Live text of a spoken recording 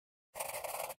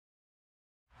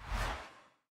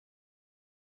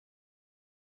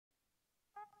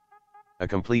A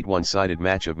complete one-sided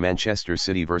match of Manchester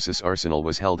City vs Arsenal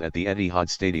was held at the Etihad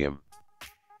Stadium.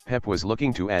 Pep was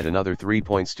looking to add another 3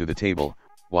 points to the table,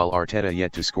 while Arteta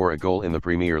yet to score a goal in the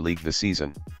Premier League this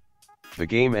season. The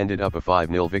game ended up a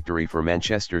 5-0 victory for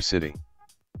Manchester City.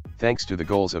 Thanks to the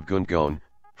goals of Gundogan,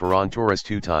 Ferran Torres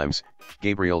 2 times,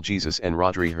 Gabriel Jesus and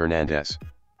Rodri Hernandez.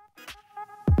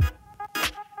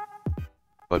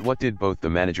 But what did both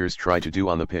the managers try to do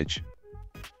on the pitch?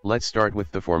 Let's start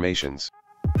with the formations.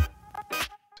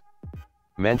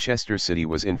 Manchester City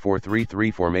was in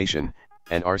 4-3-3 formation,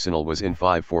 and Arsenal was in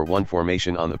 5-4-1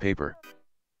 formation on the paper.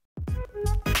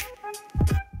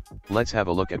 Let's have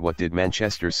a look at what did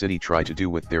Manchester City try to do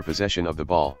with their possession of the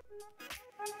ball.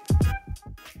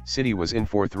 City was in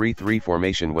 4-3-3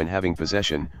 formation when having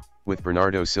possession, with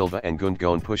Bernardo Silva and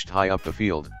Gundogan pushed high up the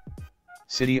field.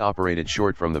 City operated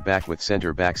short from the back with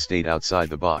centre-backs stayed outside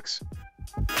the box.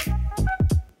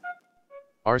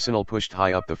 Arsenal pushed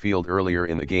high up the field earlier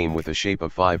in the game with a shape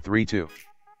of 5-3-2.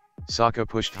 Saka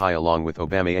pushed high along with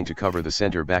Aubameyang to cover the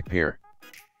centre-back pair.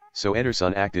 So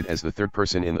Ederson acted as the third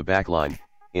person in the back line,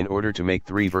 in order to make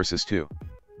 3 versus 2.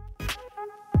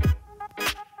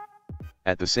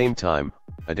 At the same time,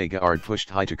 Odegaard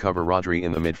pushed high to cover Rodri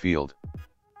in the midfield.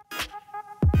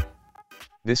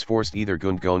 This forced either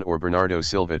Gundogan or Bernardo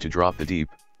Silva to drop the deep.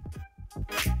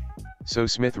 So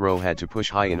Smith Rowe had to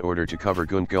push high in order to cover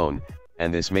Gundogan,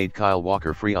 and this made Kyle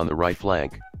Walker free on the right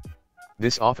flank.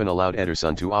 This often allowed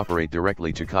Ederson to operate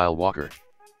directly to Kyle Walker.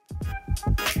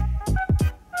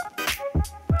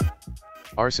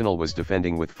 Arsenal was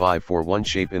defending with 5-4-1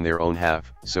 shape in their own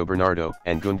half, so Bernardo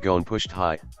and Gundogan pushed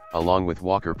high, along with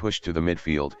Walker pushed to the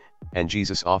midfield, and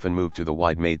Jesus often moved to the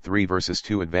wide made 3 versus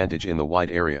 2 advantage in the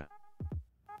wide area.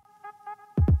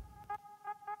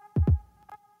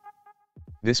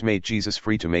 This made Jesus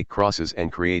free to make crosses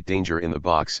and create danger in the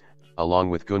box, along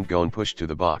with Gundogan pushed to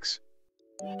the box.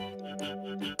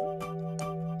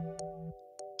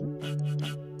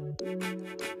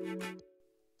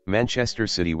 Manchester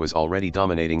City was already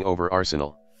dominating over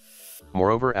Arsenal.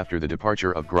 Moreover, after the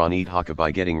departure of Granit Xhaka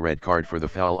by getting red card for the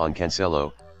foul on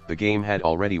Cancelo, the game had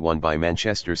already won by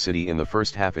Manchester City in the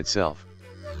first half itself.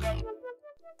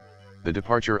 The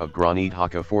departure of Granit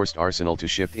Xhaka forced Arsenal to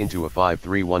shift into a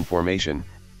 5-3-1 formation,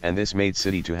 and this made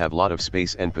City to have a lot of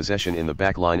space and possession in the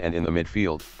back line and in the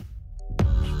midfield.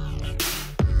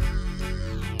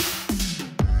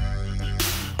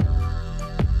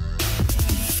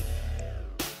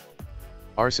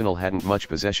 Arsenal hadn't much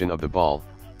possession of the ball,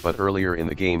 but earlier in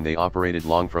the game they operated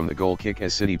long from the goal kick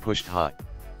as City pushed high.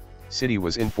 City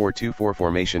was in 4-2-4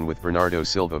 formation with Bernardo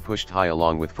Silva pushed high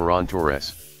along with Ferran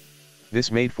Torres.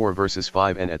 This made 4 versus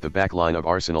 5 and at the back line of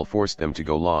Arsenal forced them to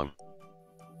go long.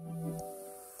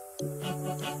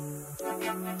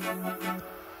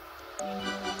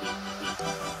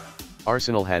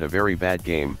 Arsenal had a very bad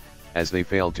game, as they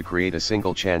failed to create a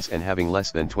single chance and having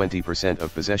less than 20%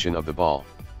 of possession of the ball.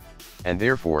 And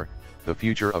therefore, the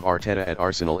future of Arteta at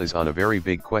Arsenal is on a very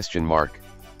big question mark.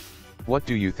 What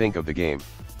do you think of the game?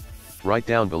 Write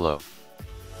down below.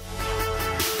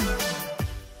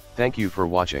 Thank you for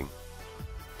watching.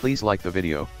 Please like the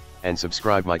video, and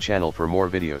subscribe my channel for more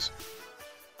videos.